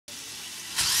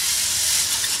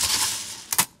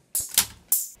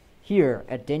Here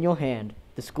at Daniel Hand,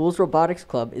 the school's robotics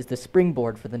club is the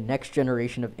springboard for the next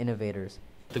generation of innovators.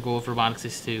 The goal of robotics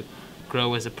is to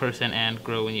grow as a person and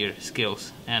grow in your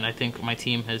skills, and I think my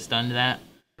team has done that.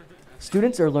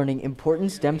 Students are learning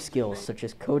important STEM skills such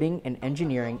as coding and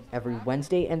engineering every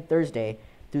Wednesday and Thursday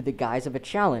through the guise of a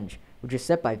challenge, which is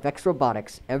set by Vex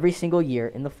Robotics every single year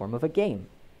in the form of a game.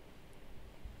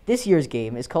 This year's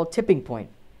game is called Tipping Point.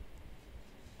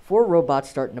 4 robots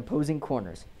start in opposing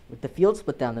corners. With the field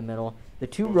split down the middle, the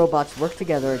 2 robots work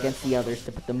together against the others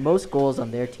to put the most goals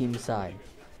on their team's side,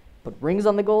 put rings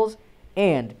on the goals,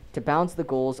 and to bounce the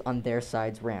goals on their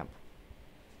side's ramp.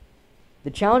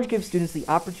 The challenge gives students the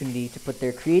opportunity to put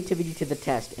their creativity to the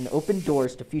test and open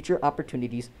doors to future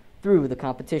opportunities through the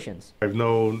competitions. I've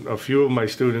known a few of my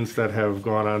students that have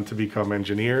gone on to become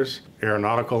engineers,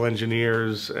 aeronautical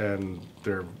engineers, and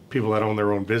they're people that own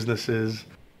their own businesses.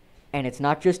 And it's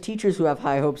not just teachers who have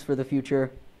high hopes for the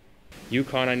future.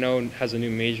 UConn, I know, has a new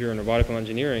major in robotical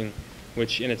engineering,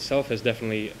 which in itself has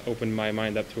definitely opened my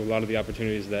mind up to a lot of the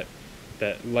opportunities that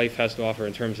life has to offer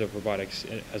in terms of robotics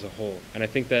as a whole. And I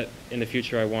think that in the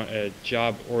future I want a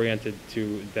job oriented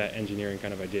to that engineering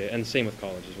kind of idea, and same with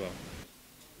college as well.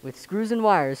 With screws and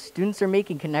wires, students are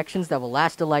making connections that will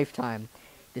last a lifetime.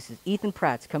 This is Ethan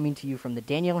Prats coming to you from the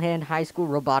Daniel Hand High School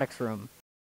Robotics Room.